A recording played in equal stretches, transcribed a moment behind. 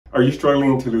Are you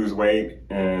struggling to lose weight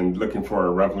and looking for a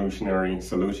revolutionary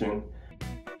solution?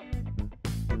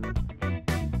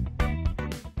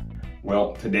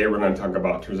 Well, today we're going to talk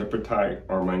about Tirzepatide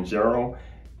or Mounjaro,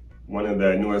 one of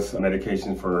the newest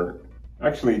medications for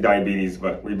actually diabetes,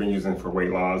 but we've been using it for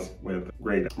weight loss with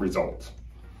great results.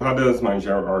 How does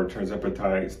Mounjaro or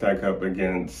Tirzepatide stack up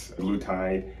against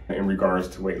glutide in regards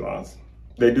to weight loss?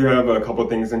 They do have a couple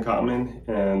things in common,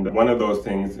 and one of those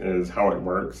things is how it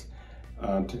works.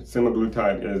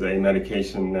 Semaglutide is a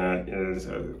medication that is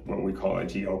what we call a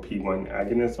GLP-1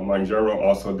 agonist. Mounjaro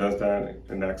also does that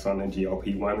and acts on the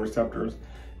GLP-1 receptors.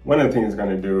 One of the things it's going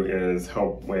to do is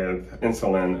help with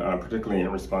insulin, particularly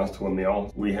in response to a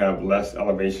meal. We have less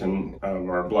elevation of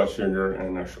our blood sugar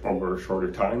over a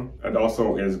shorter time. It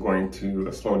also is going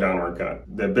to slow down our gut.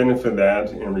 The benefit of that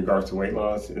in regards to weight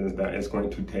loss is that it's going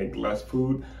to take less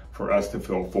food for us to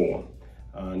feel full.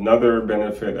 Another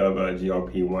benefit of a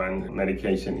GLP-1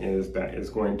 medication is that it's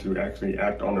going to actually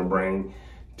act on the brain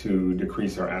to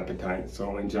decrease our appetite.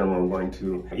 So in general, we're going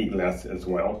to eat less as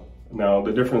well. Now,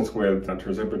 the difference with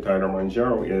Tirzepatide or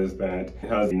Mounjaro is that it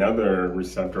has another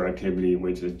receptor activity,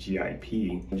 which is GIP.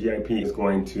 GIP is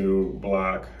going to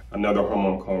block another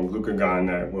hormone called glucagon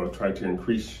that will try to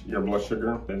increase your blood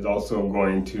sugar. It's also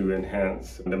going to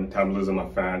enhance the metabolism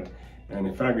of fat. And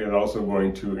in fact, it's also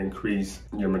going to increase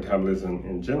your metabolism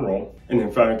in general. And in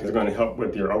fact, it's going to help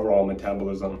with your overall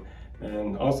metabolism.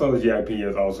 And also the GIP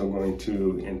is also going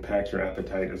to impact your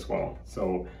appetite as well.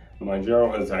 So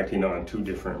Mounjaro is acting on two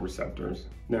different receptors.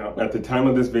 Now, at the time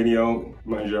of this video,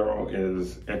 Mounjaro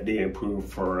is FDA approved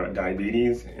for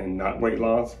diabetes and not weight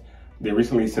loss. They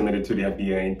recently submitted to the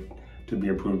FDA to be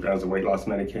approved as a weight loss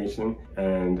medication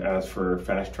and as for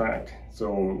fast track.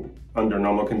 So under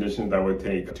normal conditions, that would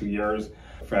take 2 years.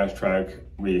 Fast track,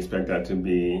 we expect that to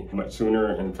be much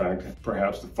sooner. In fact,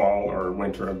 perhaps the fall or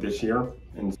winter of this year.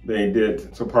 And they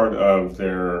did, so part of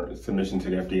their submission to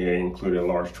the FDA included a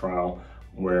large trial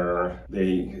where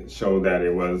they showed that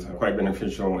it was quite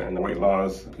beneficial in the weight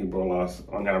loss. People lost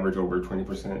on average over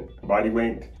 20% body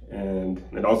weight. And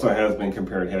it also has been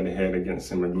compared head-to-head against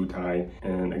semaglutide.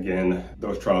 And again,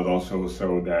 those trials also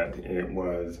show that it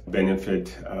was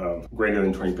benefit of greater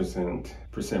than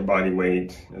 20% body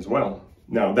weight as well.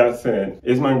 Now, that said,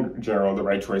 is Mounjaro the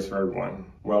right choice for everyone?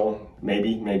 Well,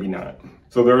 maybe, maybe not.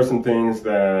 So there are some things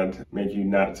that make you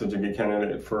not such a good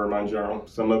candidate for Mounjaro.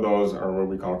 Some of those are what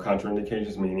we call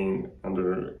contraindications, meaning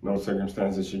under no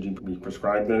circumstances should you be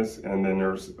prescribed this. And then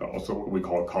there's also what we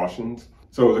call cautions.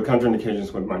 So the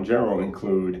contraindications with Mounjaro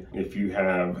include if you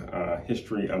have a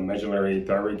history of medullary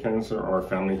thyroid cancer or a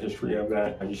family history of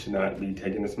that, you should not be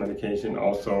taking this medication.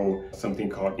 Also something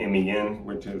called MEN,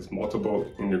 which is multiple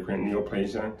endocrine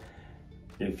neoplasia.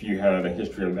 If you had a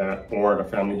history of that or a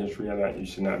family history of that, you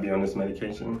should not be on this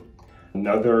medication.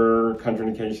 Another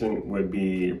contraindication would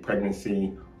be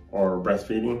pregnancy or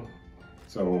breastfeeding.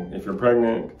 So if you're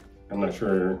pregnant, I'm not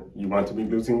sure you want to be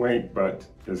losing weight, but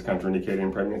it's contraindicated in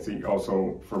pregnancy.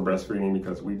 Also for breastfeeding,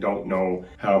 because we don't know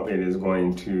how it is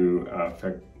going to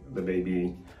affect the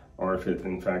baby or if it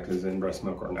in fact is in breast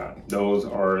milk or not. Those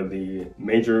are the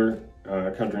major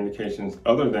contraindications.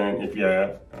 Other than if you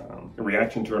have a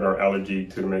reaction to it or allergy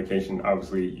to the medication,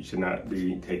 obviously you should not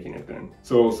be taking it then.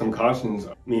 So some cautions,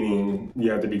 meaning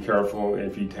you have to be careful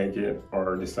if you take it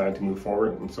or decide to move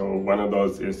forward. And so one of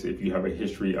those is if you have a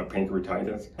history of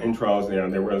pancreatitis. In trials,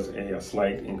 there was a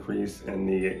slight increase in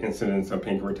the incidence of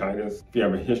pancreatitis. If you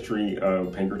have a history of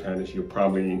pancreatitis, you're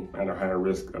probably at a higher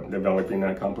risk of developing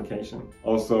that complication.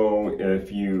 Also,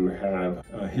 if you have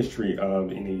a history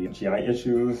of any GI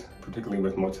issues, particularly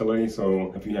with motility.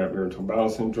 So if you have irritable bowel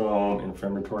syndrome,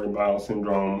 inflammatory bowel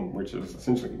syndrome, which is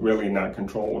essentially really not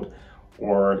controlled,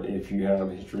 or if you have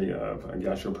a history of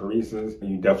gastroparesis,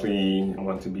 you definitely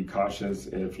want to be cautious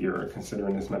if you're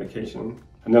considering this medication.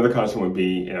 Another caution would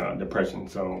be depression.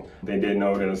 So they did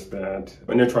notice that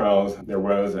in the trials, there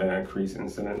was an increased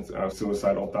incidence of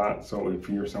suicidal thoughts. So if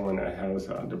you're someone that has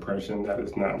depression that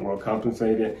is not well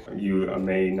compensated, you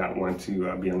may not want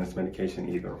to be on this medication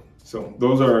either. So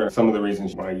those are some of the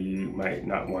reasons why you might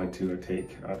not want to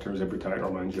take Tirzepatide or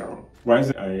Mounjaro. Why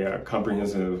is a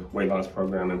comprehensive weight loss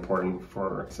program important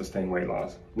for sustained weight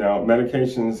loss? Now,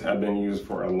 medications have been used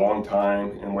for a long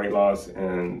time in weight loss,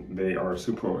 and they are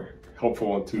super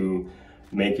helpful to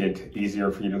make it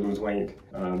easier for you to lose weight.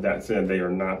 That said, they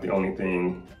are not the only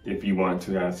thing if you want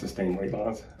to have sustained weight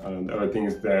loss. The other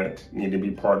things that need to be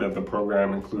part of the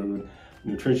program include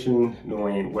nutrition,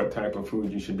 knowing what type of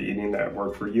food you should be eating that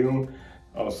work for you.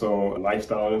 Also,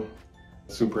 lifestyle,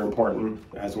 super important,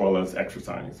 as well as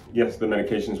exercise. Yes, the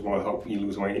medications will help you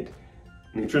lose weight,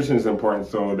 Nutrition is important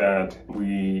so that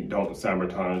we don't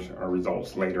sabotage our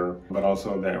results later, but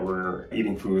also that we're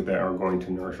eating foods that are going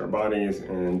to nourish our bodies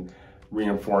and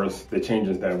reinforce the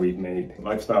changes that we've made.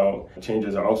 Lifestyle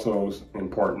changes are also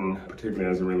important,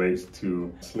 particularly as it relates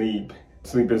to sleep.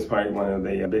 Sleep is probably one of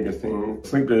the biggest things.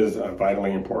 Sleep is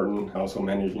vitally important. Also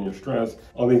managing your stress.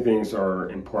 All these things are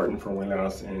important for weight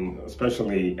loss, and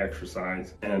especially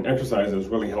exercise. And exercise is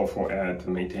really helpful at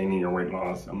maintaining your weight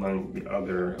loss, among the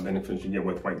other benefits you get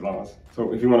with weight loss.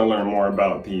 So if you want to learn more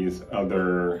about these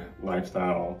other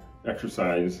lifestyle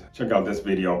exercise, check out this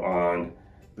video on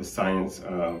the science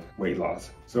of weight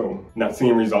loss. So not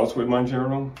seeing results with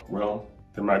Mounjaro? Well,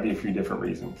 there might be a few different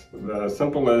reasons. The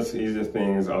simplest, easiest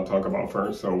things I'll talk about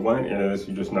first. So one is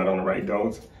you're just not on the right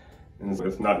dose. And so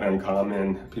it's not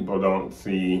uncommon. People don't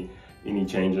see any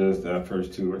changes the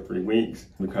first 2 or 3 weeks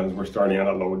because we're starting at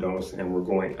a low dose and we're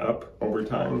going up over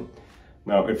time.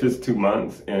 Now, if it's 2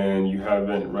 months and you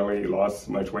haven't really lost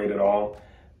much weight at all,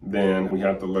 then we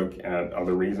have to look at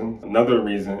other reasons. Another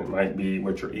reason might be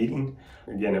what you're eating.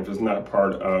 Again, if it's not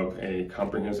part of a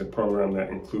comprehensive program that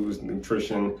includes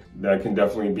nutrition, that can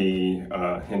definitely be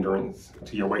a hindrance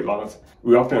to your weight loss.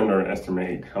 We often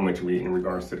underestimate how much we eat in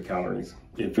regards to the calories.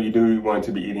 If you do want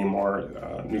to be eating more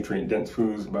nutrient-dense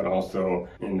foods, but also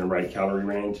in the right calorie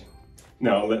range.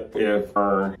 Now, if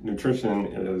our nutrition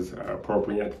is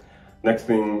appropriate, next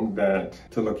thing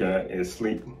to look at is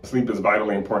sleep. Sleep is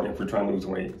vitally important if you're trying to lose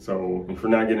weight. So if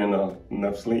you're not getting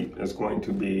enough sleep, it's going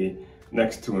to be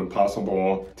next to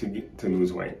impossible to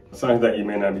lose weight. Signs that you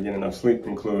may not be getting enough sleep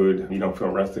include you don't feel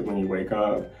rested when you wake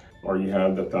up, or you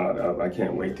have the thought of, I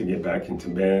can't wait to get back into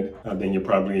bed. Then you're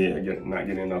probably not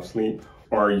getting enough sleep,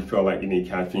 or you feel like you need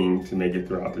caffeine to make it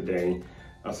throughout the day.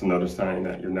 That's another sign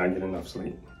that you're not getting enough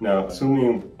sleep. Now,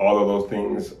 assuming all of those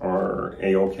things are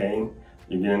a-okay,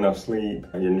 you get enough sleep,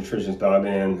 your nutrition's dialed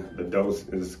in, the dose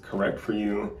is correct for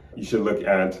you, you should look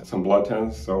at some blood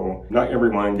tests. So not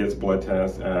everyone gets blood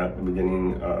tests at the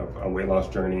beginning of a weight loss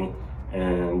journey.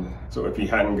 And so if you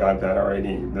hadn't got that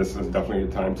already, this is definitely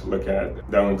the time to look at.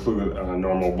 That will include a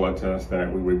normal blood test that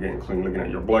we would get, including looking at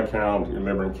your blood count, your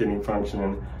liver and kidney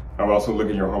function. I will also look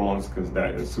at your hormones because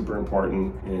that is super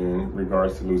important in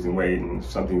regards to losing weight, and if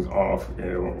something's off,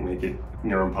 it will make it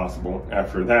near impossible.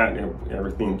 After that, if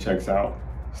everything checks out,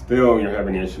 still you're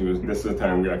having issues, this is the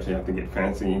time we actually have to get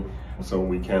fancy. So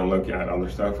we can look at other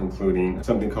stuff, including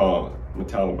something called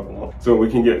metabolism. So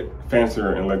we can get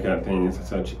fancier and look at things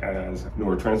such as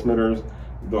neurotransmitters.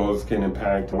 Those can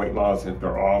impact weight loss if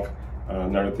they're off.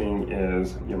 Another thing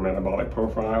is your metabolic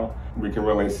profile. We can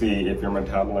really see if your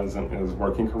metabolism is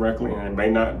working correctly, and it may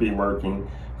not be working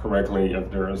correctly if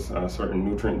there's certain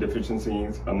nutrient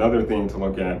deficiencies. Another thing to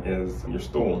look at is your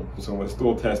stool. So with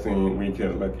stool testing, we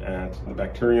could look at the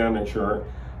bacteria, make sure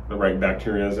the right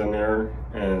bacteria is in there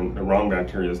and the wrong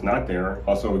bacteria is not there.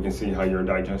 Also, we can see how you're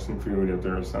digesting food, if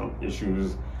there are some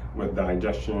issues with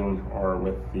digestion or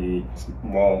with the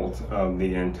walls of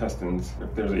the intestines.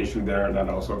 If there's an issue there, that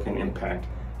also can impact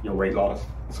your weight loss.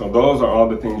 So those are all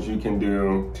the things you can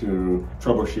do to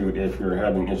troubleshoot if you're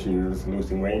having issues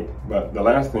losing weight. But the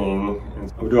last thing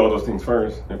is we'll do all those things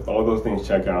first. If all those things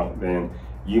check out, then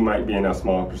you might be in a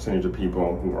small percentage of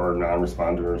people who are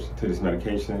non-responders to this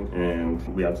medication,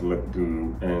 and we have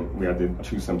to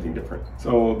choose something different.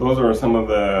 So those are some of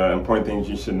the important things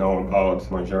you should know about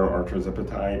Mounjaro or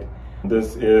Tirzepatide.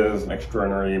 This is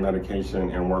extraordinary medication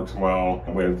and works well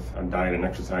with a diet and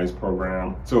exercise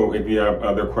program. So if you have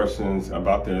other questions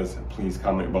about this, please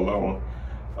comment below.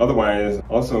 Otherwise,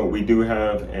 also, we do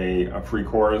have a free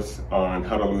course on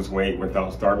how to lose weight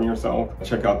without starving yourself.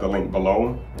 Check out the link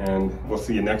below, and we'll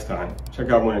see you next time.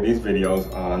 Check out one of these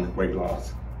videos on weight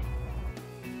loss.